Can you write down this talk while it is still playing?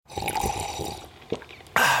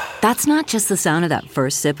That's not just the sound of that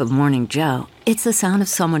first sip of Morning Joe. It's the sound of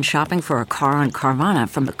someone shopping for a car on Carvana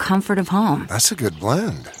from the comfort of home. That's a good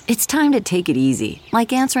blend. It's time to take it easy,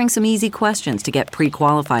 like answering some easy questions to get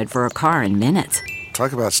pre-qualified for a car in minutes.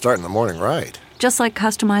 Talk about starting the morning right. Just like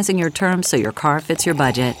customizing your terms so your car fits your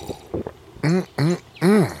budget.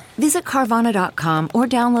 Visit Carvana.com or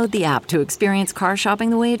download the app to experience car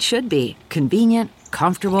shopping the way it should be. Convenient,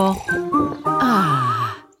 comfortable.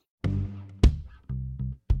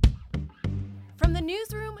 From the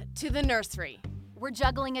newsroom to the nursery, we're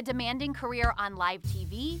juggling a demanding career on live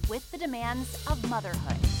TV with the demands of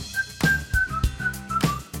motherhood.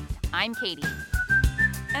 I'm Katie.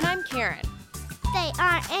 and I'm Karen. They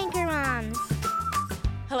are AnchorMOMS.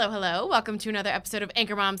 Hello. Welcome to another episode of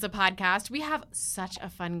AnchorMOMS, the podcast. We have such a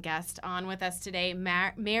fun guest on with us today,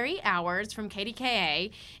 Mary Hours from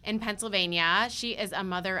KDKA in Pennsylvania. She is a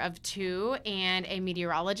mother of two and a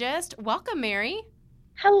meteorologist. Welcome, Mary.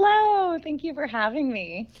 Hello. Thank you for having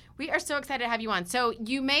me. We are so excited to have you on. So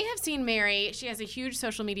you may have seen Mary. She has a huge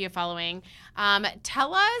social media following.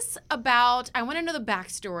 Tell us about, I want to know the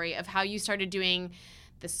backstory of how you started doing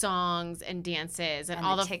the songs and dances and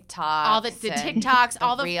all the TikToks, all the TikToks,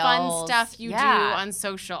 all the reels. Fun stuff you do on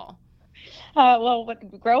social.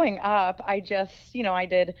 Growing up, I just, I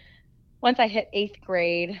did, once I hit 8th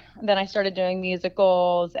grade, then I started doing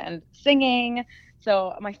musicals and singing.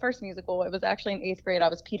 So my first musical, it was actually in 8th grade. I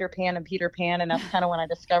was Peter Pan, and that's kind of when I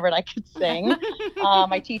discovered I could sing.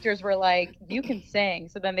 My teachers were like, you can sing.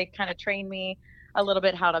 So then they kind of trained me a little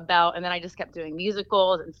bit how to belt, and then I just kept doing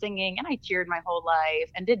musicals and singing, and I cheered my whole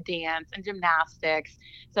life and did dance and gymnastics.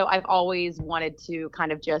 So I've always wanted to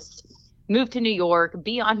kind of just move to New York,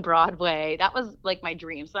 be on Broadway. That was like my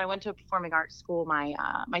dream. So I went to a performing arts school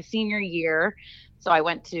my senior year. So I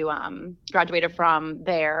went to graduated from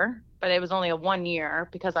there, but it was only a 1 year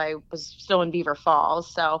because I was still in Beaver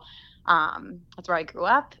Falls. So that's where I grew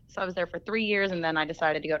up. So I was there for 3 years, and then I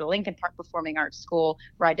decided to go to Lincoln Park Performing Arts School,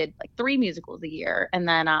 where I did like 3 musicals a year. And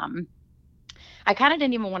then I kind of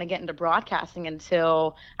didn't even want to get into broadcasting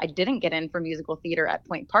until I didn't get in for musical theater at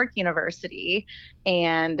Point Park University.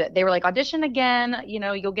 And they were like, audition again,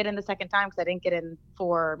 you'll get in the second time, because I didn't get in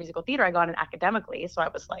for musical theater. I got in academically. So I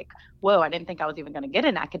was like, whoa, I didn't think I was even going to get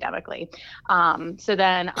in academically. So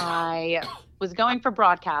then I was going for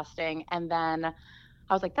broadcasting, and then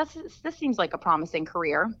I was like, this seems like a promising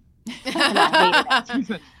career. And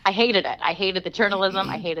I hated it. I hated the journalism.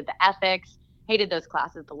 I hated the ethics, hated those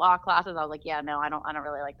classes, the law classes. I was like, yeah, no, I don't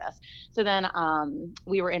really like this. So then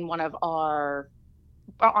we were in one of our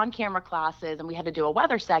on-camera classes, and we had to do a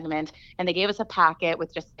weather segment, and they gave us a packet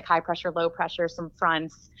with just high pressure, low pressure, some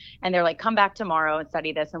fronts, and they're like, come back tomorrow and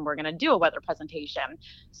study this, and we're going to do a weather presentation.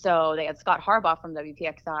 So they had Scott Harbaugh from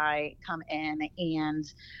WPXI come in,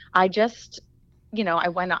 and I just, I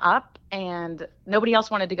went up, and nobody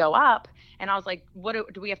else wanted to go up. And I was like, what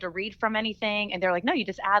do we have to read from anything? And they're like, no, you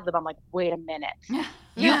just ad lib. I'm like, wait a minute.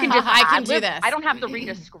 You can just I can ad lib? do this. I don't have to read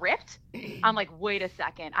a script. I'm like, wait a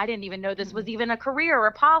second. I didn't even know this was even a career or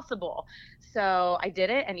possible. So I did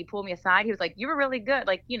it, and he pulled me aside. He was like, you were really good.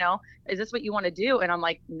 Like, is this what you want to do? And I'm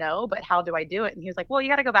like, no, but how do I do it? And he was like, well, you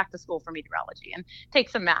got to go back to school for meteorology and take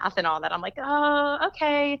some math and all that. I'm like, oh,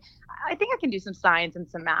 okay. I think I can do some science and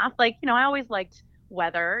some math. Like, I always liked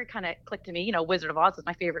weather. Kind of clicked to me. Wizard of Oz was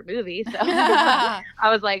my favorite movie. So I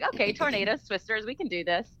was like, okay, tornadoes, twisters, we can do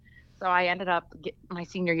this. So I ended up my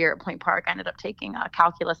senior year at Point Park. I ended up taking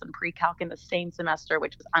calculus and pre-calc in the same semester,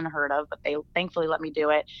 which was unheard of, but they thankfully let me do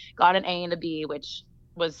it. Got an A and a B, which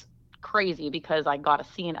was crazy because I got a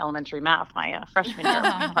C in elementary math my freshman year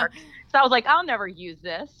at Point Park. So I was like, I'll never use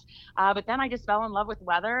this. But then I just fell in love with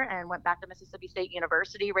weather and went back to Mississippi State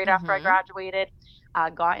University right after I graduated.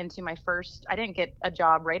 Got into my first, I didn't get a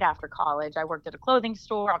job right after college. I worked at a clothing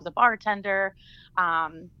store. I was a bartender.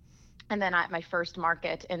 And then at my first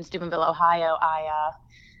market in Steubenville, Ohio, I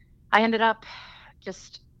ended up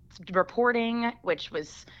just reporting, which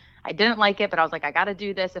was, I didn't like it, but I was like, I got to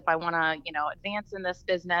do this if I want to, advance in this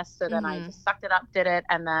business. So then I just sucked it up, did it.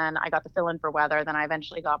 And then I got to fill in for weather. Then I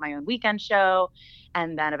eventually got my own weekend show.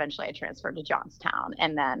 And then eventually I transferred to Johnstown,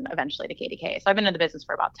 and then eventually to KDK. So I've been in the business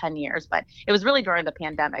for about 10 years, but it was really during the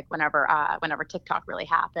pandemic whenever TikTok really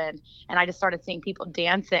happened. And I just started seeing people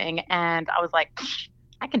dancing, and I was like,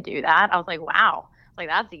 I can do that. I was like, wow, like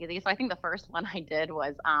that's easy. So I think the first one I did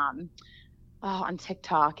was on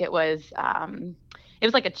TikTok. It was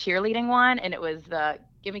like a cheerleading one, and it was the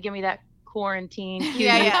give me that quarantine.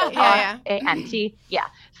 Yeah. A-N-T. Yeah.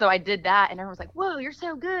 So I did that, and everyone was like, whoa, you're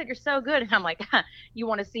so good. And I'm like, you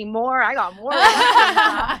want to see more? I got more.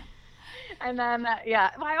 And then,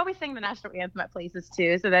 well, I always sing the national anthem at places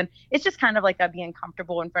too. So then it's just kind of like being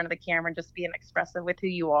comfortable in front of the camera and just being expressive with who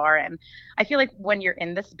you are. And I feel like when you're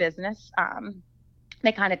in this business,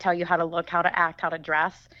 they kind of tell you how to look, how to act, how to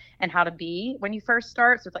dress, and how to be when you first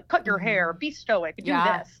start. So it's like, cut your hair, be stoic, do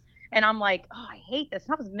this. And I'm like, oh, I hate this.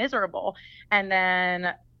 That was miserable. And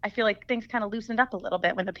then I feel like things kind of loosened up a little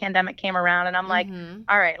bit when the pandemic came around. And I'm like,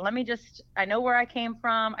 all right, I know where I came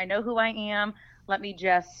from. I know who I am. Let me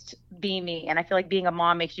just be me. And I feel like being a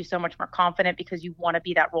mom makes you so much more confident because you want to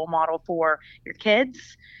be that role model for your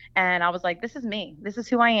kids. And I was like, this is me. This is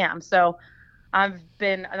who I am. So I've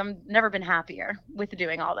never been happier with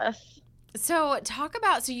doing all this. So talk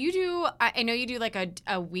about, you do, I know you do like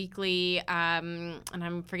a weekly, and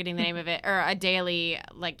I'm forgetting the name of it, or a daily,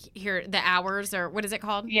 like here, the hours, or what is it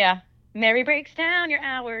called? Yeah. Mary breaks down your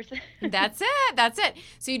hours. That's it.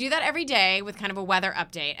 So you do that every day with kind of a weather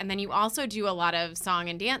update. And then you also do a lot of song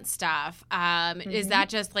and dance stuff. Is that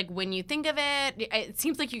just like when you think of it? It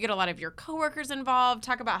seems like you get a lot of your coworkers involved.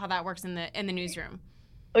 Talk about how that works in the newsroom.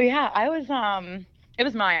 Oh yeah, it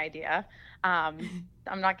was my idea.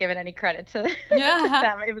 I'm not giving any credit to them.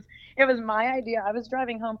 It was my idea. I was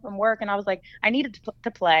driving home from work and I was like, I needed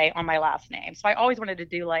to play on my last name. So I always wanted to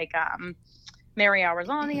do like Mary Hours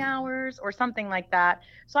on the Hours or something like that.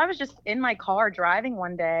 So I was just in my car driving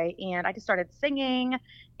one day and I just started singing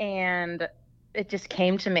and it just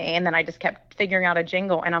came to me. And then I just kept figuring out a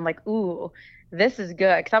jingle and I'm like, ooh, this is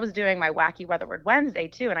good. Because I was doing my Wacky Weather Word Wednesday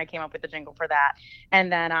too. And I came up with the jingle for that. And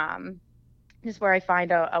then this is where I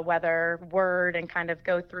find a weather word and kind of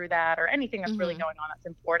go through that or anything that's really going on that's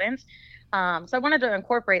important. So I wanted to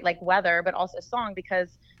incorporate like weather, but also song because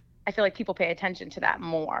I feel like people pay attention to that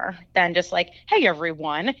more than just like, hey,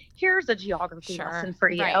 everyone, here's a geography lesson for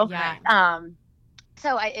you. Right, yeah.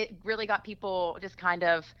 So it really got people just kind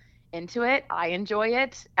of into it. I enjoy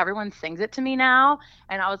it. Everyone sings it to me now.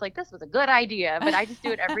 And I was like, this was a good idea, but I just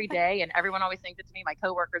do it every day and everyone always sings it to me. My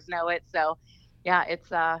coworkers know it. So yeah, it's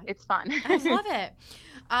fun. I love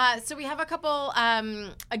it. So we have a couple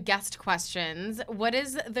guest questions. What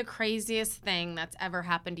is the craziest thing that's ever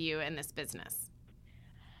happened to you in this business?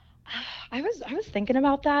 I was thinking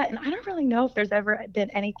about that, and I don't really know if there's ever been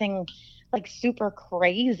anything like super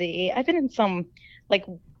crazy. I've been in some like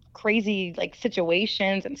crazy like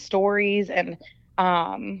situations and stories, and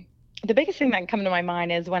the biggest thing that can come to my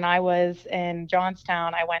mind is when I was in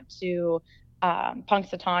Johnstown. I went to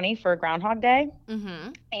Punxsutawney for Groundhog Day,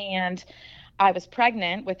 and I was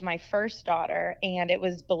pregnant with my first daughter, and it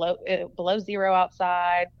was below zero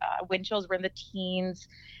outside. Wind chills were in the teens.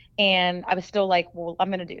 And I was still like, well, I'm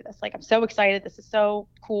going to do this. Like, I'm so excited. This is so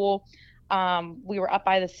cool. We were up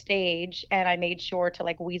by the stage and I made sure to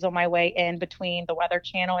like weasel my way in between the Weather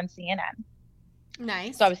Channel and CNN.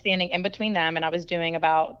 Nice. So I was standing in between them and I was doing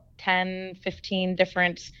about 10, 15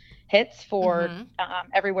 different hits for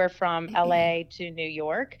everywhere from LA to New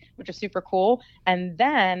York, which was super cool. And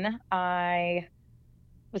then I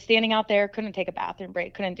was standing out there, couldn't take a bathroom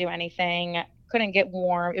break, couldn't do anything. Couldn't get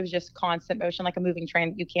warm. It was just constant motion, like a moving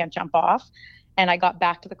train that you can't jump off. And I got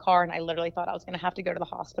back to the car and I literally thought I was going to have to go to the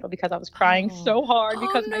hospital because I was crying so hard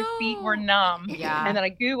because my feet were numb. Yeah. And then I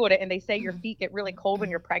Googled it and they say your feet get really cold when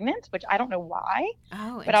you're pregnant, which I don't know why.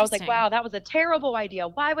 Oh, but I was like, wow, that was a terrible idea.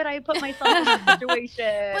 Why would I put myself in this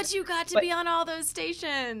situation? But you got to be on all those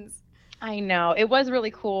stations. I know. It was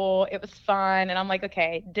really cool. It was fun. And I'm like,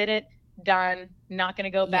 okay, did it, done. Not going to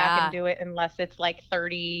go back and do it unless it's like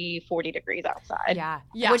 30, 40 degrees outside.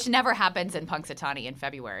 Yeah. Which never happens in Punxsutawney in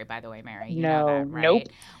February, by the way, Mary. You know that, right? Nope.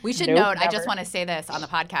 We should note, I just want to say this on the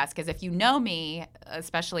podcast, because if you know me,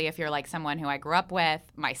 especially if you're like someone who I grew up with,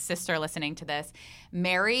 my sister listening to this,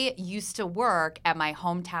 Mary used to work at my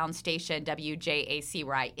hometown station, WJAC,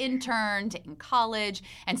 where I interned in college.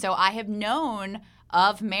 And so I have known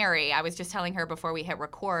of Mary. I was just telling her before we hit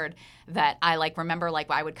record that I remember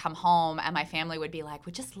I would come home and my family would be like,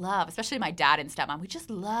 we just love, especially my dad and stepmom, we just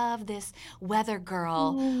love this weather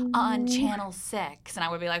girl on Channel 6. And I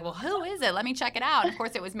would be like, well, who is it? Let me check it out. And of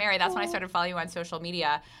course it was Mary. That's when I started following you on social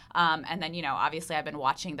media. And then, obviously I've been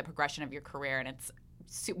watching the progression of your career, and it's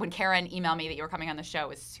when Karen emailed me that you were coming on the show, it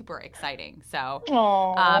was super exciting. So,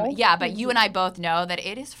 but you and I both know that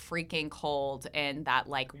it is freaking cold in that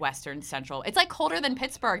Western Central. It's colder than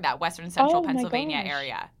Pittsburgh, that Western Central Pennsylvania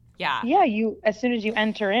area. Yeah. Yeah. As soon as you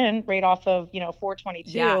enter in right off of,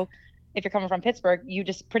 422, if you're coming from Pittsburgh, you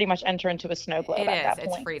just pretty much enter into a snow globe.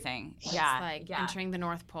 It's freezing. Yeah. It's entering the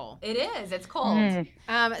North Pole. It is. It's cold.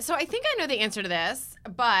 So I think I know the answer to this,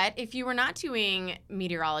 but if you were not doing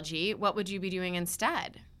meteorology, what would you be doing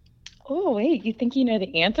instead? Oh, wait, you think you know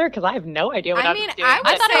the answer? Because I have no idea what I I mean, was doing. I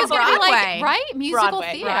I thought it was going to be Broadway. like, right? Musical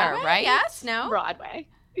Broadway, theater, Broadway. right? Yes, no? Broadway.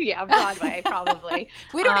 Yeah, Broadway, probably.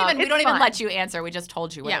 We don't even It's fun. let you answer. We just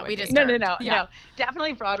told you what Yeah, it would we be. just- No.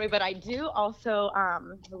 Definitely Broadway, but I do also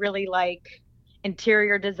really like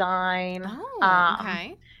interior design. Oh,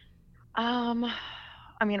 okay.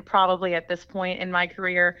 I mean, probably at this point in my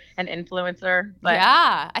career, an influencer. But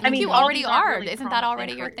yeah. I think mean, you all already these aren't are. really Isn't that promising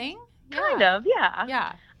already your careers. thing? Kind of, yeah.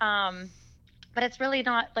 Yeah. But it's really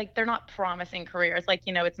not like they're not promising careers. Like,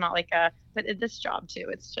 it's not like but this job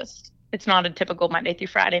too. It's not a typical Monday through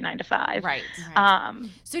Friday 9 to 5. Right.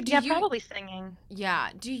 So do yeah, you probably singing. Yeah.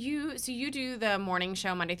 So you do the morning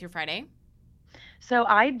show Monday through Friday? So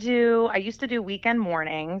I used to do weekend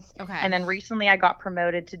mornings. Okay. And then recently I got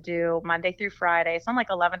promoted to do Monday through Friday. So I'm like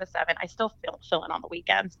 11 to 7. I still fill in on the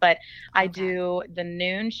weekends, but I do the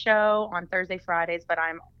noon show on Thursday, Fridays, but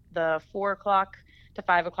I'm the 4 o'clock to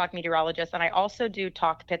 5 o'clock meteorologist. And I also do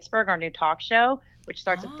Talk Pittsburgh, our new talk show, which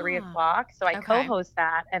starts at 3 o'clock. So I co-host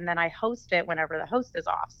that, and then I host it whenever the host is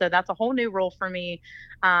off. So that's a whole new role for me.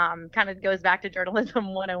 Kind of goes back to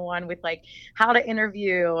journalism 101 with like how to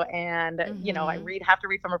interview, and I have to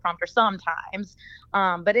read from a prompter sometimes.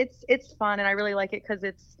 But it's fun, and I really like it because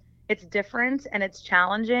it's different and it's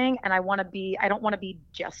challenging, and I don't want to be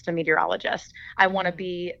just a meteorologist. I want to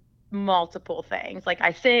be multiple things. Like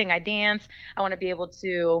I sing, I dance. I want to be able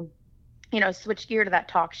to switch gear to that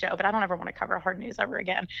talk show, but I don't ever want to cover hard news ever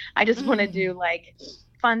again. I just want to do like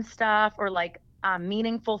fun stuff, or like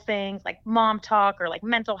meaningful things like mom talk, or like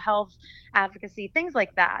mental health advocacy, things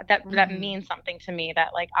like that mean something to me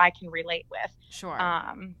that like I can relate with. Sure.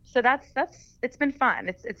 So that's it's been fun.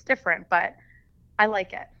 It's different, but I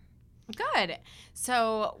like it. Good.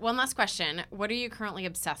 So one last question. What are you currently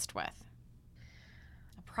obsessed with?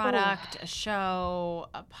 Product, a show,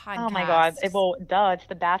 a podcast. Oh my God. It's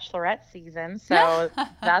the Bachelorette season. So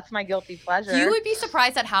that's my guilty pleasure. You would be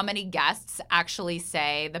surprised at how many guests actually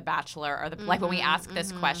say The Bachelor, or like when we ask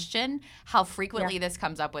this question, how frequently this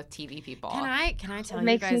comes up with TV people. Can I tell you guys? It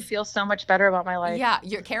makes me feel so much better about my life. Yeah.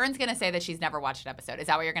 Karen's going to say that she's never watched an episode. Is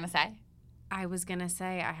that what you're going to say? I was going to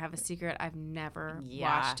say I have a secret. I've never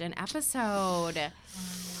watched an episode.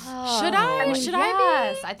 Should I? Should I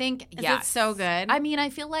be? Yes. I think, Is it so good? I mean, I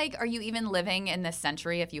feel like, are you even living in this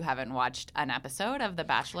century if you haven't watched an episode of The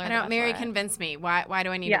Bachelor? I don't. Mary, convince me. Why do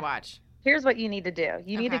I need to watch? Here's what you need to do.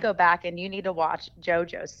 You need to go back and you need to watch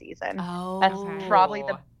JoJo's season. Oh. That's probably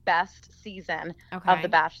the best season of The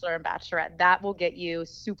Bachelor and Bachelorette. That will get you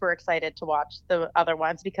super excited to watch the other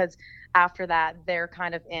ones, because after that, they're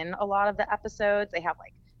kind of in a lot of the episodes. They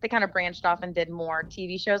kind of branched off and did more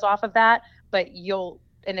TV shows off of that. But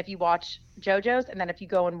and if you watch JoJo's, and then if you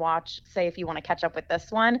go and watch, say, if you want to catch up with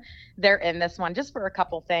this one, they're in this one just for a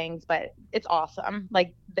couple things, but it's awesome.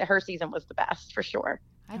 Like her season was the best for sure.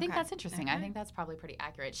 I think that's interesting. I think that's probably pretty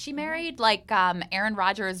accurate. She married like Aaron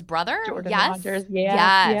Rodgers' brother. Jordan yes. Rodgers.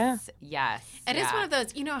 Yeah. Yes. It is one of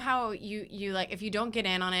those, how you like, if you don't get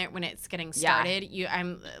in on it when it's getting started,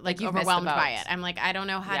 I'm like overwhelmed by it. I'm like, I don't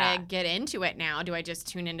know how to get into it now. Do I just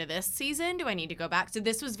tune into this season? Do I need to go back? So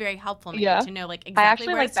this was very helpful to know like exactly I actually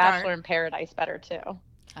where like to start. Bachelor in Paradise better too.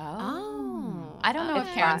 Oh. I don't know if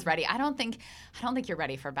Karen's ready. I don't think you're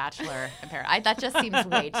ready for Bachelor in Paradise. That just seems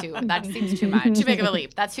that seems too much. Too big of a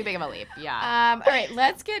leap. That's too big of a leap. Yeah. All right,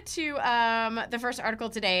 let's get to the first article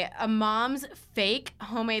today. A mom's fake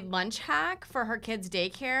homemade lunch hack for her kids'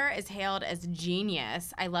 daycare is hailed as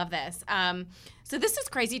genius. I love this. So this is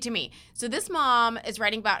crazy to me. So this mom is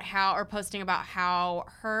posting about how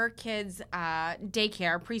her kids'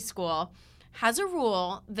 daycare, preschool, has a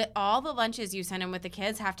rule that all the lunches you send in with the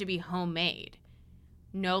kids have to be homemade.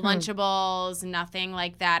 No Lunchables, nothing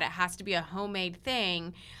like that. It has to be a homemade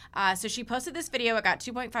thing. So she posted this video. It got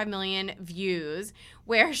 2.5 million views,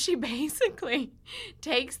 where she basically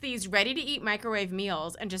takes these ready-to-eat microwave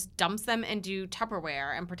meals and just dumps them into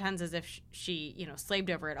Tupperware and pretends as if she,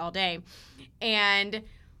 slaved over it all day, and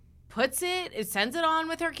sends it on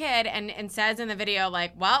with her kid, and says in the video,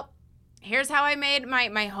 like, well, here's how I made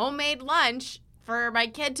my homemade lunch for my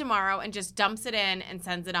kid tomorrow, and just dumps it in and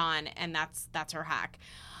sends it on, and that's her hack.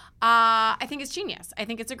 I think it's genius. I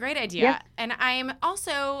think it's a great idea. Yeah. And I'm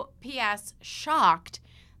also, P.S., shocked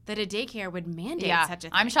that a daycare would mandate such a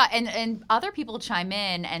thing. I'm shocked. And other people chime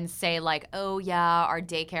in and say, like, oh, yeah, our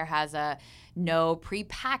daycare has a no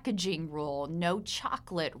pre-packaging rule, no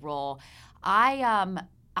chocolate rule.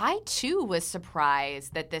 I too was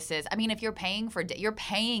surprised that this is. I mean, if you're paying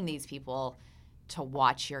these people to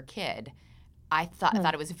watch your kid, I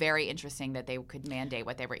thought it was very interesting that they could mandate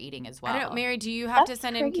what they were eating as well. I don't, Mary, do you have That's to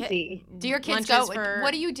send crazy. in Do your kids lunches go? for?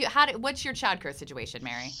 What do you do? What's your childcare situation,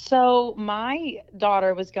 Mary? So my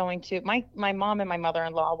daughter was going to my mom and my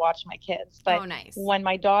mother-in-law watch my kids, but Oh, nice. when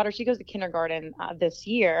my daughter, she goes to kindergarten this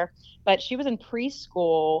year, but she was in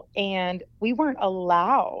preschool and we weren't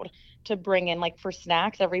allowed to bring in, like, for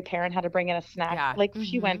snacks. Every parent had to bring in a snack. Yeah. Like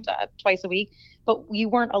she went twice a week, but you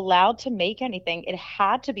weren't allowed to make anything. It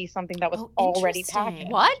had to be something that was already interesting.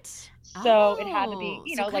 packaged. What? So it had to be,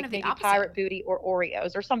 so kind like of the maybe opposite. Pirate Booty or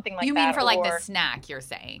Oreos or something like that. You mean for like the or- snack? You're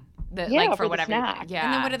saying, Yeah, like for the whatever. snack. Yeah.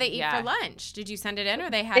 And then what do they eat yeah. for lunch? Did you send it in or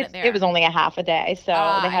they had it there? It was only a half a day, so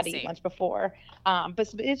Ah, they I had to see. eat lunch before. But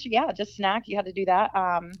it's just snack. You had to do that.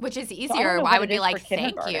 Which is I don't easier. know I what would it be is like, for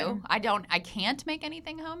thank you. kindergarten. I can't make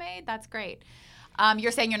anything homemade. That's great.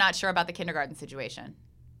 You're saying you're not sure about the kindergarten situation.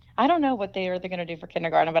 I don't know what they're going to do for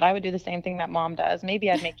kindergarten, but I would do the same thing that mom does.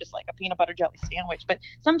 Maybe I'd make just like a peanut butter jelly sandwich. But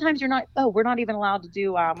sometimes we're not even allowed to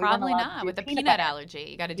do. Probably not with the peanut allergy.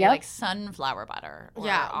 You got to do like sunflower butter. Or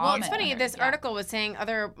Yeah, well, it's almond funny. or- This yeah. article was saying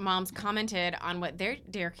other moms commented on what their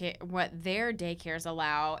daycares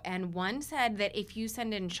allow, and one said that if you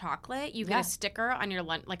send in chocolate, you get a sticker on your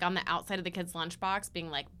lunch, like on the outside of the kid's lunchbox, being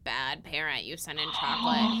like, "Bad parent, you send in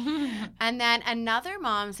chocolate." And then another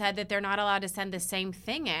mom said that they're not allowed to send the same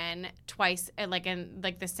thing in twice, like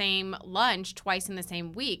the same lunch twice in the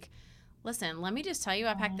same week. Listen, let me just tell you,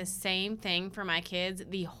 I packed the same thing for my kids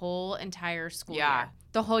the whole entire school year.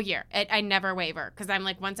 The whole year. I never waver because I'm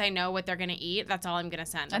like, once I know what they're going to eat, that's all I'm going to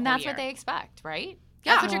send. And the whole that's year. what they expect, right?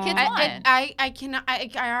 Yeah. That's what your kids want. I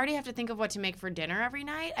already have to think of what to make for dinner every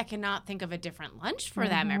night. I cannot think of a different lunch for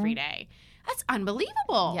them every day. That's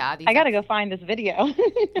unbelievable. Yeah. I got to go find this video.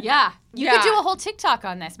 Yeah. You Yeah. could do a whole TikTok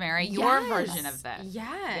on this, Mary. Your Yes. version of this.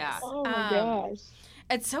 Yes. Yeah. Oh my gosh.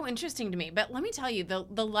 It's so interesting to me. But let me tell you,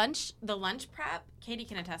 the lunch prep, Katie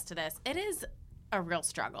can attest to this. It is a real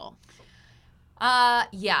struggle.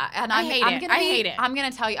 Yeah, and I hate it. I'm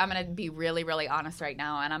gonna tell you, I'm gonna be really, really honest right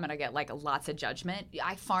now, and I'm gonna get like lots of judgment.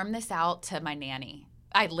 I farm this out to my nanny.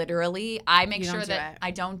 I make You sure don't do that it.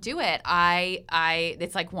 I don't do it.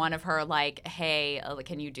 It's like one of her like, hey,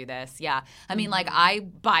 can you do this? Yeah. I mean, like I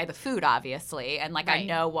buy the food obviously, and like I Right.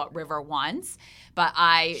 know what River wants, but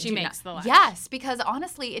She do makes not- the lunch. Yes, because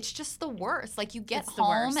honestly, it's just the worst. Like you get It's the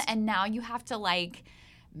home worst. and now you have to like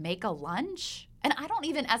make a lunch. And I don't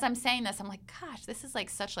even, as I'm saying this, I'm like, gosh, this is like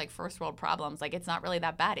such like first world problems. Like it's not really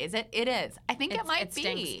that bad, is it? It is. I think it might be.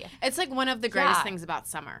 stinks. It's like one of the greatest Yeah. things about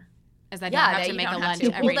summer is that you don't have that to you make a don't have lunch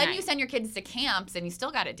to. every Well, then night. you send your kids to camps and you still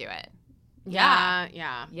got to do it. Yeah.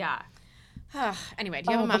 Yeah. Anyway,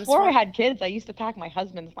 do you have a mom's Before I for- had kids, I used to pack my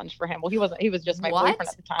husband's lunch for him. Well, he was just my What? boyfriend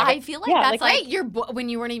at the time. I feel like Yeah, that's like, Wait, when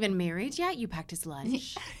you weren't even married yet, you packed his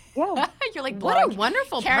lunch. yeah. you're like, What a blowing-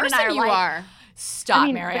 wonderful Karen and I person are you like, are. Stop,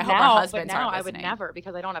 Mary. I but hope now, our husbands but now aren't I would listening. never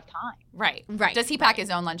because I don't have time. Right. Right. Does he pack his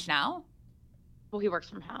own lunch now? Well, he works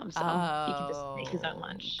from home, so he can just make his own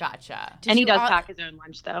lunch. Gotcha. And he you does al- pack his own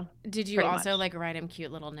lunch, though. Did you pretty also much. like write him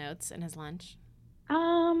cute little notes in his lunch?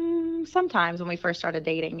 Sometimes when we first started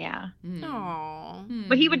dating, yeah. Oh.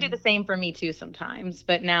 But he would do the same for me too sometimes.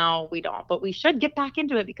 But now we don't. But we should get back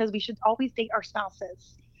into it because we should always date our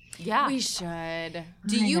spouses. Yeah. We should.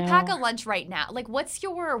 Do I you pack know. a lunch right now? Like, what's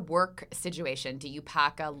your work situation? Do you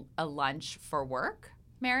pack a lunch for work,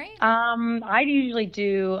 Mary? I usually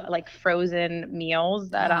do like frozen meals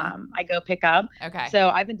that I go pick up. Okay. So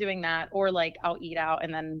I've been doing that, or like I'll eat out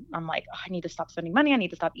and then I'm like, oh, I need to stop spending money. I need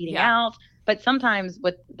to stop eating out. But sometimes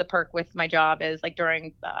with the perk with my job is like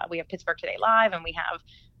during we have Pittsburgh Today Live and we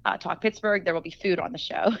have Talk Pittsburgh, there will be food on the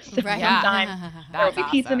show. So Right. sometimes there will That's be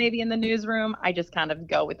pizza awesome. maybe in the newsroom. I just kind of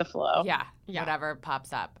go with the flow. Yeah. Yeah. Whatever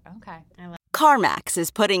pops up. Okay. CarMax is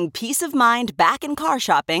putting peace of mind back in car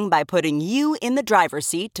shopping by putting you in the driver's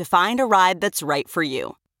seat to find a ride that's right for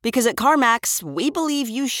you. Because at CarMax, we believe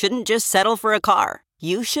you shouldn't just settle for a car.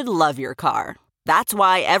 You should love your car. That's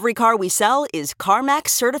why every car we sell is CarMax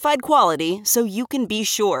certified quality, so you can be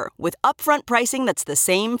sure with upfront pricing that's the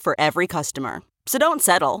same for every customer. So don't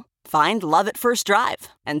settle. Find love at first drive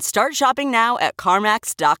and start shopping now at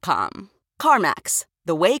CarMax.com. CarMax,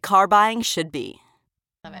 the way car buying should be.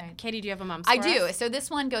 Love it. Katie, do you have a mom's I for do. us? So this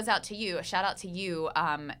one goes out to you. A shout out to you,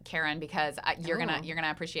 Karen, because you're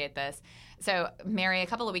gonna appreciate this. So Mary, a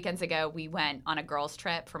couple of weekends ago, we went on a girls'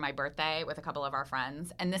 trip for my birthday with a couple of our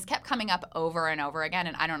friends, and this kept coming up over and over again.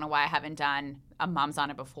 And I don't know why I haven't done a Moms on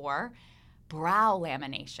it before. Brow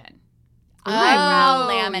lamination. Eyebrow Oh,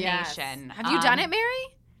 lamination. yes. Have you done it,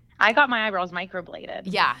 Mary? I got my eyebrows microbladed.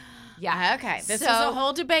 Yeah. Yeah. Okay. This was a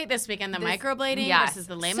whole debate this weekend, the microblading versus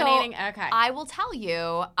the laminating. So, okay. I will tell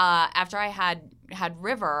you, after I had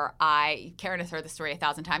River, Karen has heard the story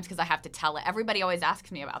 1,000 times because I have to tell it. Everybody always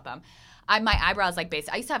asks me about them. My eyebrows, I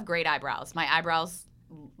used to have great eyebrows. My eyebrows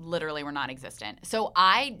literally were non-existent. So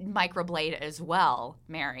I microblade as well,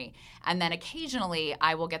 Mary. And then occasionally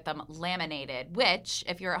I will get them laminated, which,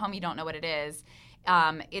 if you're at home, you don't know what it is.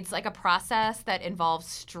 It's like a process that involves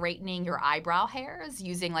straightening your eyebrow hairs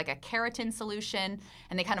using like a keratin solution,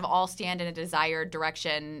 and they kind of all stand in a desired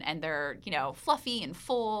direction, and they're, fluffy and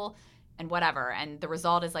full and whatever. And the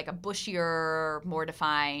result is like a bushier, more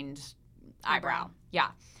defined eyebrow. Yeah.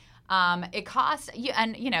 It costs,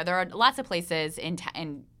 and there are lots of places in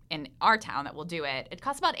our town that will do it. It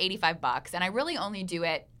costs about $85, and I really only do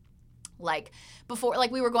it like before,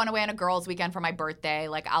 like we were going away on a girls' weekend for my birthday.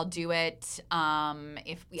 Like I'll do it if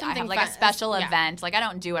I have like a special event. Like I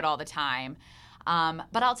don't do it all the time.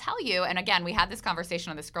 But I'll tell you, and again, we had this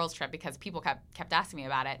conversation on this girls' trip because people kept asking me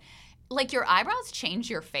about it. Like your eyebrows change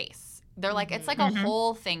your face. They're like it's like a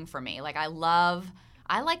whole thing for me. Like I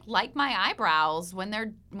like my eyebrows when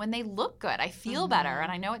they look good. I feel better,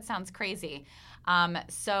 and I know it sounds crazy.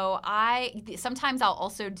 So sometimes I'll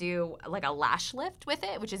also do like a lash lift with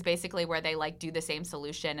it, which is basically where they like do the same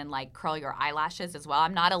solution and like curl your eyelashes as well.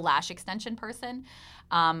 I'm not a lash extension person,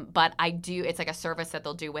 but I do. It's like a service that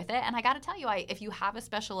they'll do with it. And I got to tell you, if you have a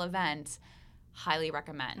special event, highly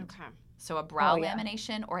recommend. Okay. So a brow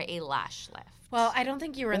lamination or a lash lift. Well, I don't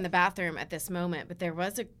think you were in the bathroom at this moment, but there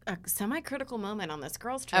was a semi-critical moment on this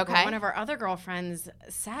girls' trip where one of our other girlfriends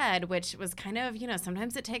said, which was kind of,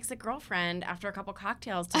 sometimes it takes a girlfriend after a couple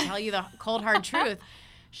cocktails to tell you the cold, hard truth.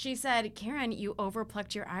 She said, Karen, you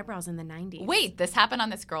overplucked your eyebrows in the 90s. Wait, this happened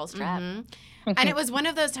on this girls' trip? Mm-hmm. And it was one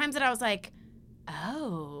of those times that I was like,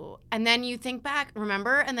 oh. And then you think back,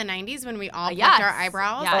 remember in the 90s when we all plucked our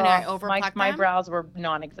eyebrows and I overplucked them? My brows were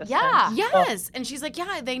non-existent. Yeah. Yes. And she's like,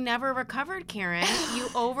 yeah, they never recovered, Karen. You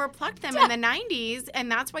overplucked them in the 90s, and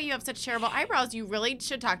that's why you have such terrible eyebrows. You really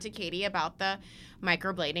should talk to Katie about the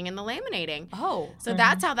microblading and the laminating. Oh. So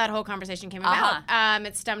that's how that whole conversation came about.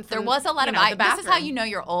 It stemmed from, there was a lot of the bathroom. This is how you know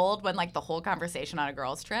you're old, when like the whole conversation on a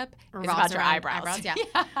girl's trip is about your eyebrows. Yeah.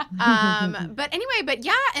 But anyway,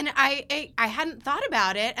 and I hadn't thought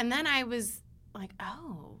about it, and then I was like,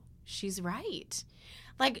 oh, she's right.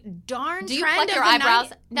 Like, darn do you trend pluck your of the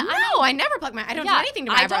eyebrows? No, I never pluck my. I don't do anything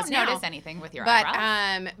to my eyebrows now. I don't notice anything with your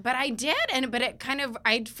eyebrows. But I did, but it kind of,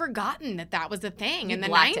 I'd forgotten that was a thing in the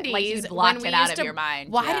 90s. Like you blocked it out of your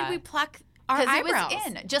mind. Why did we pluck our eyebrows? Because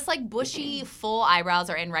it was in. Just like bushy, full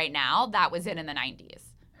eyebrows are in right now, that was in the 90s.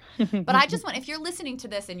 But I just want, if you're listening to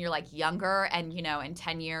this and you're like younger and, in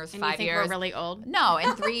 10 years, and 5 you think years. we're really old? No,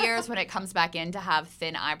 in 3 years when it comes back in to have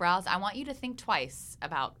thin eyebrows, I want you to think twice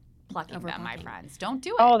about plucking them, my friends. Don't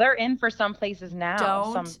do it. Oh, they're in for some places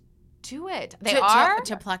now. Don't do it. They are?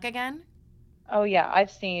 To pluck again? Oh, yeah. I've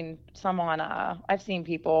seen I've seen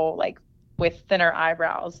people like with thinner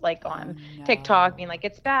eyebrows, like on TikTok, being like,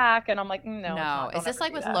 it's back. And I'm like, no. No. Is this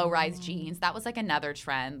like with low-rise jeans? That was like another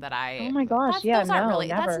trend that Oh my gosh. Those aren't really,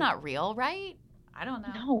 never. That's not real, right? I don't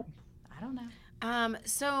know. No. I don't know.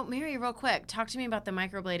 So Mary, real quick, talk to me about the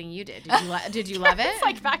microblading you did. Did you love it? It's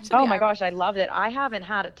like back to oh my gosh, I loved it. I haven't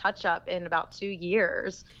had a touch up in about 2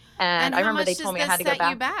 years, and I remember they told me I had to go back. How much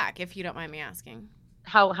does this set you back, if you don't mind me asking?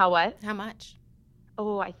 How what? How much?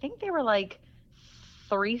 Oh, I think they were like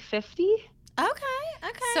 $350. Okay.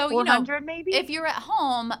 So 400 maybe. If you're at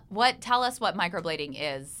home, tell us what microblading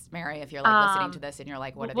is, Mary. If you're like listening to this and you're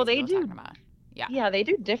like, what are these people talking about? Yeah, they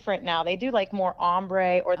do different now. They do like more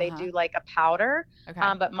ombre, or they do like a powder. Okay.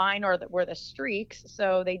 But mine were the streaks.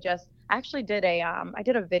 So they just actually did I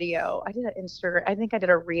did a video. I did an Instagram. I think I did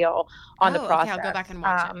a reel on the process. Okay, I'll go back and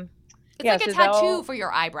watch it. It's like a tattoo for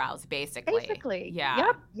your eyebrows, basically.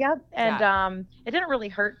 Yeah. Yep. And it didn't really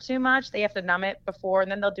hurt too much. They have to numb it before, and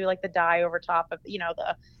then they'll do like the dye over top of the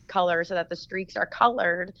color so that the streaks are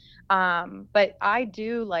colored. But I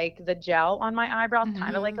do like the gel on my eyebrows,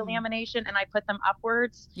 kind of like a lamination, and I put them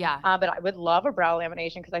upwards. Yeah. But I would love a brow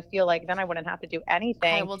lamination because I feel like then I wouldn't have to do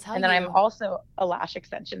anything. I will tell you. And then I'm also a lash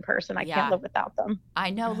extension person. I can't live without them.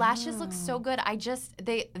 I know. Lashes look so good.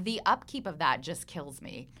 The upkeep of that just kills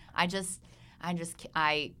me. It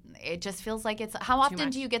just feels like it's. How often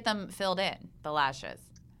do you get them filled in, the lashes?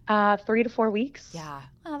 3 to 4 weeks. Yeah.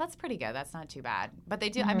 Oh, that's pretty good. That's not too bad. But they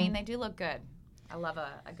do. I mean, they do look good. I love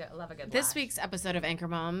a good. This lash. week's episode of Anchor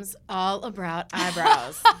Moms, all about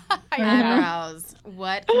eyebrows. Eyebrows.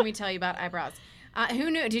 What can we tell you about eyebrows?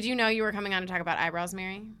 Who knew? Did you know you were coming on to talk about eyebrows,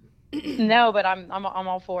 Mary? No, but I'm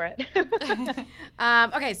all for it.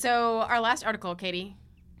 Okay, so our last article, Katie.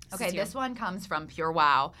 Okay, this one comes from Pure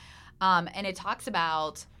Wow. And it talks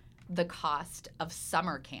about the cost of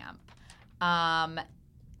summer camp.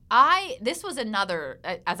 This was another,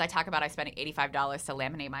 as I talk about, I spent $85 to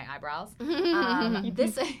laminate my eyebrows.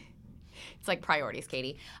 It's like priorities,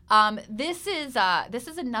 Katie. This is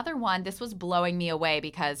another one. This was blowing me away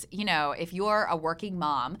because, if you're a working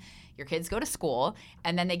mom, your kids go to school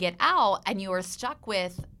and then they get out and you are stuck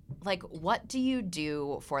with, like, what do you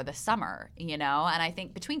do for the summer, And I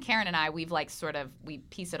think between Karen and I, we've we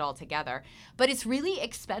piece it all together. But it's really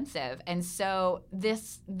expensive. And so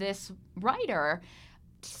this writer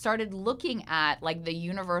started looking at, like, the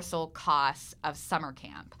universal costs of summer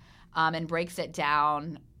camp and breaks it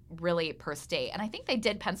down really per state. And I think they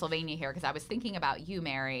did Pennsylvania here because I was thinking about you,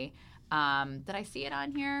 Mary. Did I see it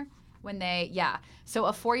on here? So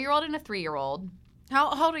a 4-year-old and a 3-year-old. How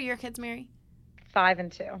old are your kids, Mary? 5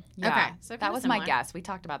 and 2. Yeah, okay, so that was similar. my guess. We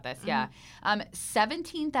talked about this. Yeah,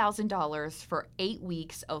 $17,000 for 8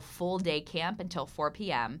 weeks of full day camp until 4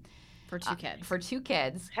 p.m. For 2 kids. For 2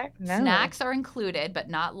 kids. Heck no. Snacks are included, but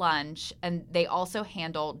not lunch, and they also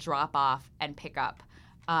handle drop off and pick up.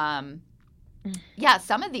 Some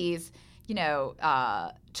of these,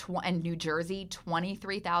 in New Jersey,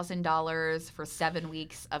 $23,000 for 7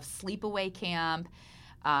 weeks of sleepaway camp.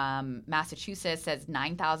 Massachusetts says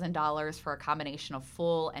 $9,000 for a combination of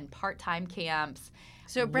full and part-time camps.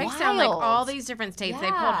 So it breaks down, like, all these different states.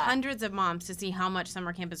 They pulled hundreds of moms to see how much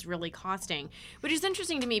summer camp is really costing, which is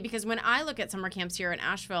interesting to me because when I look at summer camps here in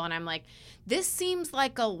Asheville and I'm like, this seems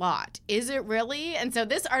like a lot. Is it really? And so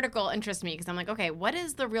this article interests me because I'm like, okay, what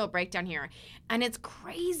is the real breakdown here? And it's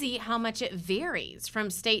crazy how much it varies from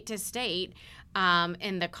state to state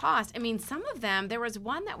in the cost. I mean, some of them, there was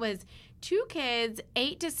one that was 2 kids,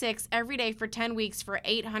 8 to 6 every day for 10 weeks for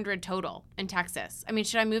 $800 total in Texas. I mean,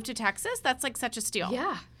 should I move to Texas? That's like such a steal.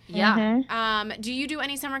 Yeah. Mm-hmm. Do you do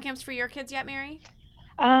any summer camps for your kids yet, Mary?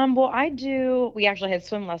 Well, I do. We actually had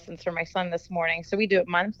swim lessons for my son this morning, so we do it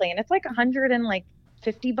monthly, and it's like $150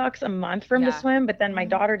 a month for him to swim. But then my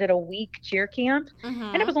daughter did a week cheer camp,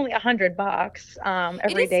 and it was only $100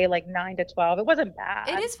 every day, like 9 to 12. It wasn't bad.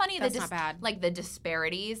 It is funny That's not bad. Like the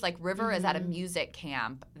disparities. Like River is at a music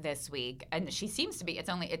camp this week, and she seems to be. It's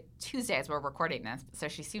Tuesday as we're recording this, so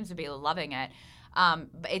she seems to be loving it.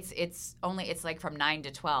 But it's like from 9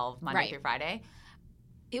 to 12 Monday through Friday.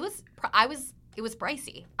 It was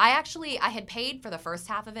pricey. I had paid for the first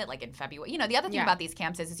half of it, like in February. The other thing about these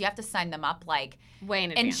camps is you have to sign them up like way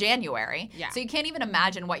in January. Yeah. So you can't even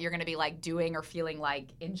imagine what you're going to be like doing or feeling like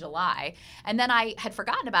in July. And then I had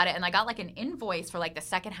forgotten about it, and I got like an invoice for like the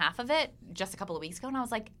second half of it just a couple of weeks ago, and I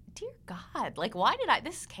was like, dear God, like why did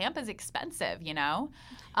this camp is expensive,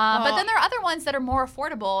 but then there are other ones that are more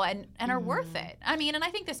affordable and are worth it. I mean, and I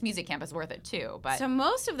think this music camp is worth it too. But so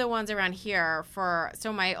most of the ones around here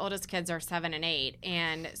so my oldest kids are 7 and 8,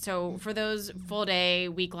 and so for those full day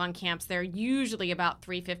week-long camps, they're usually about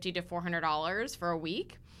 $350 to $400 for a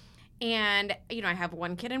week. And, I have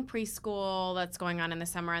one kid in preschool that's going on in the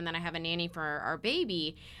summer, and then I have a nanny for our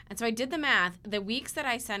baby. And so I did the math. The weeks that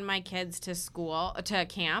I send my kids to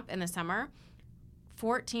camp in the summer,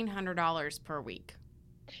 $1,400 per week.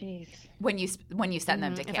 Jeez. When you send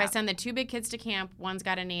them to camp. If I send the 2 big kids to camp, one's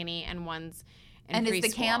got a nanny and one's in preschool. Is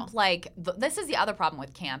the camp like this is the other problem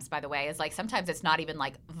with camps, by the way, is like sometimes it's not even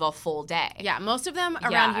like the full day. Yeah, most of them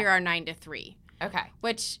around here are 9 to 3. Okay.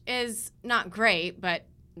 Which is not great, but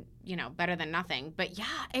better than nothing. But yeah,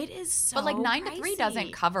 it is so But like 9 pricey. to 3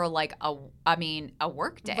 doesn't cover like a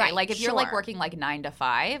work day. Right, like if you're like working like 9 to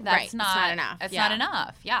 5, that's not enough. It's not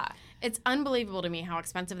enough. Yeah. It's unbelievable to me how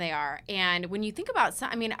expensive they are. And when you think about,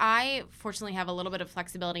 I fortunately have a little bit of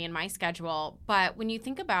flexibility in my schedule, but when you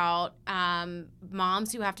think about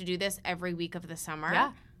moms who have to do this every week of the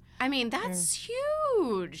summer, that's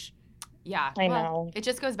huge. Yeah. I know. It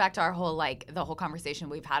just goes back to our whole the whole conversation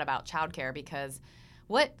we've had about childcare, because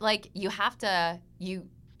you have to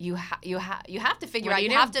figure out you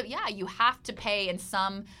have to pay in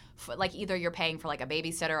some either you're paying for like a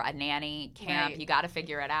babysitter, a nanny, camp. Right. You got to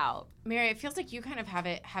figure it out. Mary, it feels like you kind of have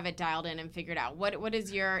it dialed in and figured out. What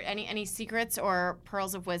is your any secrets or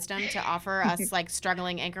pearls of wisdom to offer us like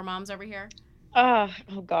struggling anchor moms over here? Oh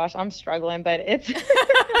gosh, I'm struggling, but it's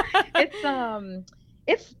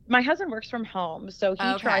it's my husband works from home, so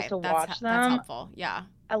he tries to watch them. That's helpful. Yeah.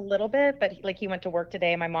 A little bit, but he went to work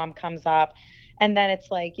today. My mom comes up, And then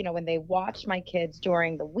it's like, when they watch my kids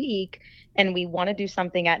during the week and we want to do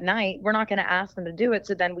something at night, we're not going to ask them to do it.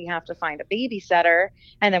 So then we have to find a babysitter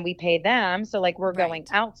and then we pay them. So like we're going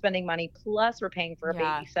out spending money plus we're paying for a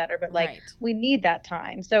babysitter, but like we need that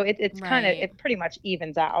time. So it's kind of, it pretty much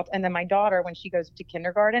evens out. And then my daughter, when she goes to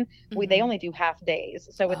kindergarten, they only do half days.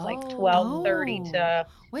 So it's like 12:30 to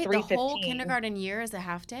 3:15. Wait, the whole kindergarten year is a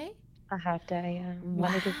half day? A half day, yeah.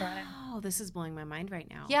 Monday through Friday. Oh, this is blowing my mind right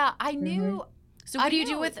now. Yeah, I knew. So what do you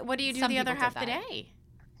do the other half the day?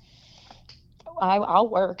 I'll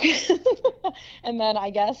work. And then I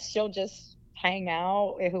guess she'll just hang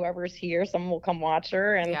out. Whoever's here, someone will come watch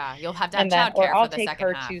her. And you'll have to have childcare or I'll for the take second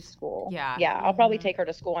her half. to school. Yeah. I'll probably take her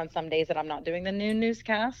to school on some days that I'm not doing the new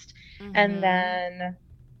newscast. And then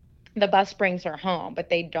the bus brings her home, but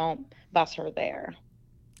they don't bus her there.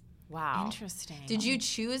 Wow. Interesting. Did you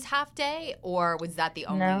choose half day or was that the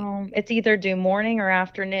only? No, it's either do morning or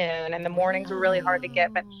afternoon, and the mornings are really hard to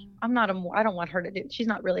get, but I don't want her to do, she's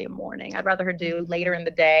not really a morning. I'd rather her do later in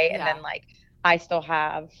the day and then like I still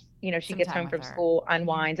have, she Some gets time home from with her. school,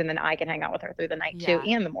 unwinds, and then I can hang out with her through the night too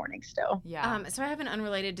and the morning still. Yeah. So I have an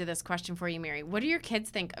unrelated to this question for you, Mary. What do your kids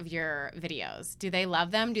think of your videos? Do they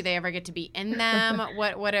love them? Do they ever get to be in them?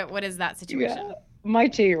 What is that situation? Yeah. My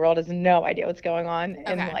 2-year-old has no idea what's going on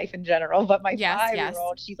in life in general, but my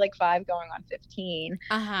 5-year-old, she's like 5 going on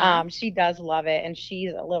 15. She does love it, and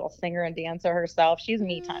she's a little singer and dancer herself. She's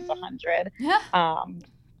me times 100.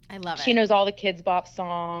 I love it. She knows all the Kids Bop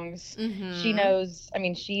songs. She knows,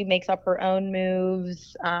 she makes up her own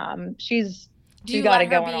moves. Do you let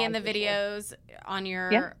her be in the videos on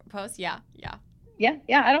your posts? Yeah.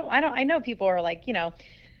 I know people are like,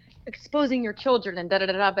 exposing your children and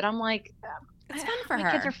da-da-da-da, but I'm like, it's fun for her.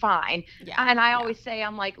 My kids are fine. Yeah. And I always say,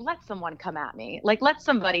 I'm like, let someone come at me. Like, let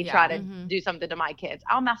somebody try to do something to my kids.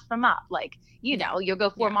 I'll mess them up. Like, you'll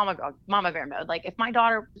go for mama bear mode. Like, if my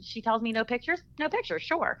daughter, she tells me no pictures,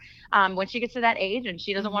 sure. When she gets to that age and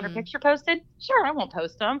she doesn't want her picture posted, sure, I won't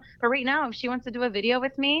post them. But right now, if she wants to do a video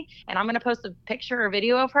with me and I'm going to post a picture or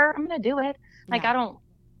video of her, I'm going to do it. Like,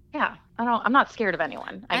 I'm not scared of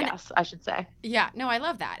anyone, I guess I should say. Yeah, no, I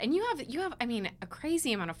love that. And you have, a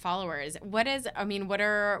crazy amount of followers. What are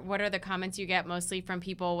the comments you get mostly from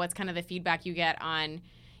people? What's kind of the feedback you get on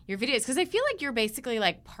your videos? Because I feel like you're basically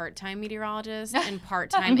like part-time meteorologist and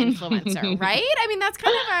part-time influencer, right? That's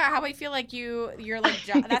kind of how I feel like you're like,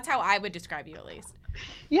 that's how I would describe you at least.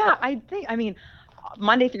 Yeah,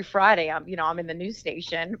 Monday through Friday, I'm in the news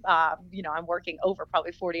station. I'm working over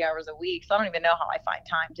probably 40 hours a week. So I don't even know how I find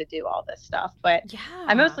time to do all this stuff. But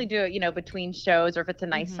I mostly do it, between shows, or if it's a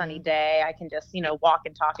nice sunny day, I can just, walk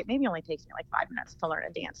and talk. It maybe only takes me like 5 minutes to learn a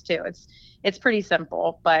dance too. It's pretty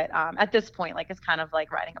simple. But at this point, like, it's kind of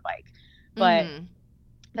like riding a bike. But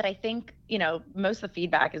I think, most of the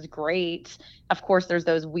feedback is great. Of course, there's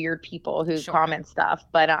those weird people who comment stuff,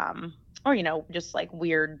 but, or, just like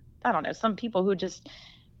weird, I don't know, some people who just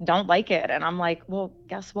don't like it. And I'm like, well,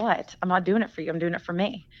 guess what? I'm not doing it for you. I'm doing it for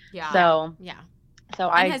me. Yeah. So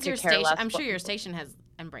I could care less. I'm sure your station has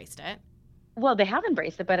embraced it. Well, they have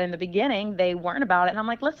embraced it, but in the beginning they weren't about it. And I'm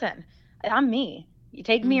like, listen, I'm me. You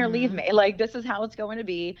take me or leave me. Like, this is how it's going to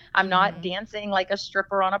be. I'm not dancing like a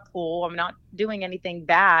stripper on a pool. I'm not doing anything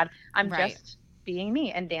bad. I'm just being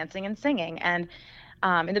me and dancing and singing. And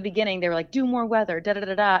in the beginning they were like, do more weather,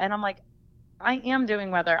 da-da-da-da. And I'm like, I am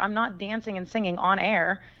doing weather. I'm not dancing and singing on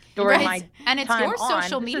air during my and it's time your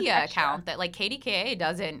social on. media account that, like, KDKA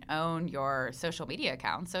doesn't own your social media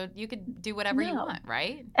account, so you could do whatever you want,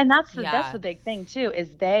 right? And that's the big thing too.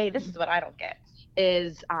 Is this is what I don't get.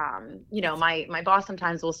 Is my boss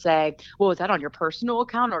sometimes will say, well, is that on your personal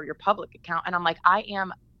account or your public account? And I'm like, I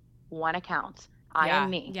am one account. I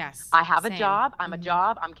am me. Yes. I have a job. I'm a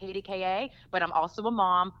job. I'm KDKA, but I'm also a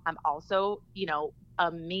mom. I'm also,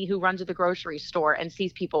 me who runs at the grocery store and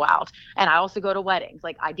sees people out. And I also go to weddings.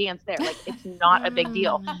 Like, I dance there. Like, it's not a big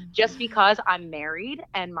deal. Just because I'm married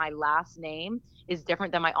and my last name is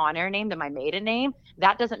different than my on-air name, than my maiden name,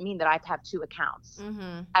 that doesn't mean that I have to have 2 accounts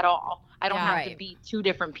at all. I don't have to be 2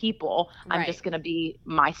 different people. I'm just going to be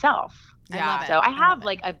myself. Yeah. So I have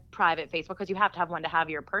like a private Facebook, because you have to have one to have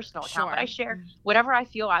your personal account. But I share whatever I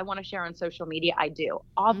feel I want to share on social media. I do.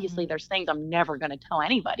 Obviously, there's things I'm never going to tell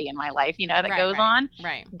anybody in my life, that goes on.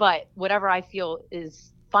 Right. But whatever I feel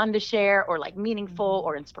is fun to share, or like meaningful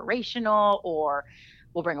or inspirational, or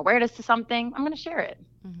will bring awareness to something, I'm going to share it.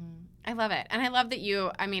 I love it. And I love that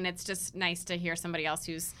it's just nice to hear somebody else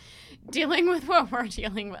who's dealing with what we're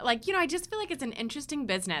dealing with. Like, I just feel like it's an interesting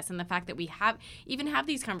business, and the fact that we have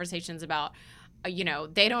these conversations about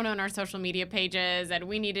they don't own our social media pages, and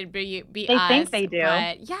we need to be They us. think they do.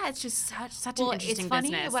 But yeah, it's just such an interesting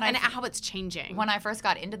funny business, when and how it's changing. When I first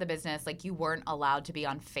got into the business, like you weren't allowed to be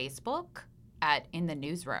on Facebook in the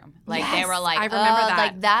newsroom. Like they were like, I remember that.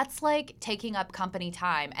 Like that's like taking up company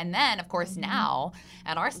time. And then of course now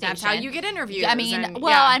at our station, that's how you get interviews. I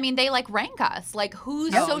mean, they like rank us. Like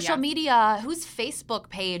whose social media, whose Facebook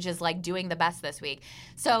page is like doing the best this week.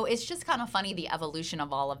 So it's just kind of funny the evolution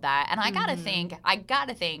of all of that. And I gotta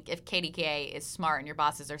think if KDKA is smart and your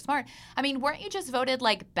bosses are smart. I mean, weren't you just voted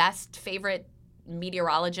like best favorite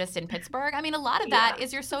meteorologist in Pittsburgh? I mean, a lot of that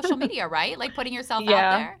is your social media, right? Like putting yourself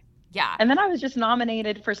out there. Yeah. And then I was just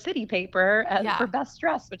nominated for City Paper for Best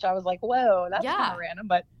Dress, which I was like, whoa, that's kind of random,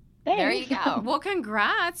 but thanks. There you go. Well,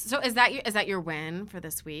 congrats. So is that your win for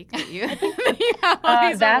this week? That's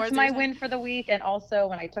my win for the week. And also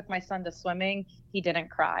when I took my son to swimming, he didn't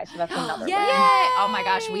cry. So that's another win. Oh my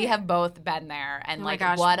gosh, we have both been there. And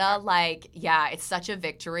it's such a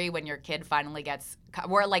victory when your kid finally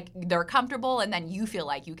where like they're comfortable and then you feel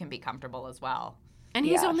like you can be comfortable as well. And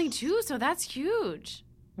he's only 2, so that's huge.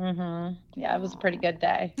 Yeah, it was a pretty good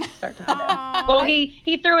day. Start to finish. Well,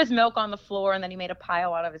 he threw his milk on the floor and then he made a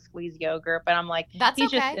pile out of his squeezed yogurt. But I'm like, he's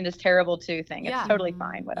just in this terrible 2 thing. It's totally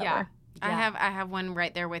fine. Whatever. Yeah. I have one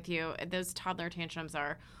right there with you. Those toddler tantrums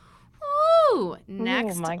are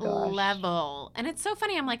next level. And it's so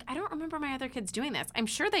funny. I'm like, I don't remember my other kids doing this. I'm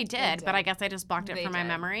sure they did. But I guess I just blocked it from my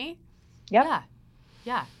memory. Yep.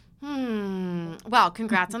 Yeah. Well,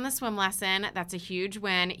 congrats on the swim lesson. That's a huge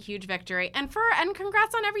win, huge victory. And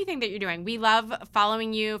congrats on everything that you're doing. We love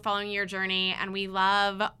following your journey, and we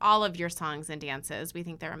love all of your songs and dances. We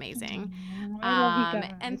think they're amazing. I love you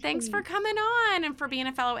guys. And thanks for coming on and for being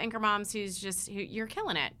a fellow Anchor Moms you're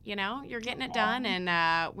killing it. You're getting it done,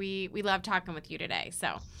 and we love talking with you today.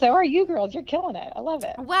 So are you girls. You're killing it. I love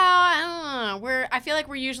it. Well, I don't know. I feel like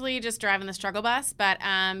we're usually just driving the struggle bus, but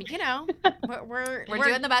we're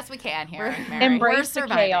doing the best we can here. Embrace the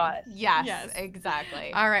chaos. Yes,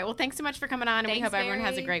 exactly. All right. Well, thanks so much for coming on, and we hope Mary. everyone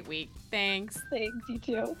has a great week. Thanks. Thanks, you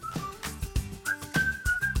too.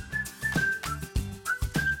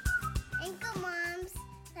 Anchor Moms,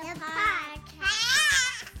 the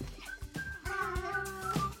podcast.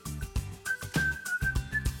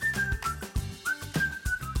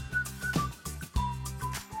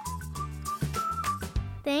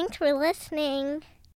 Thanks for listening.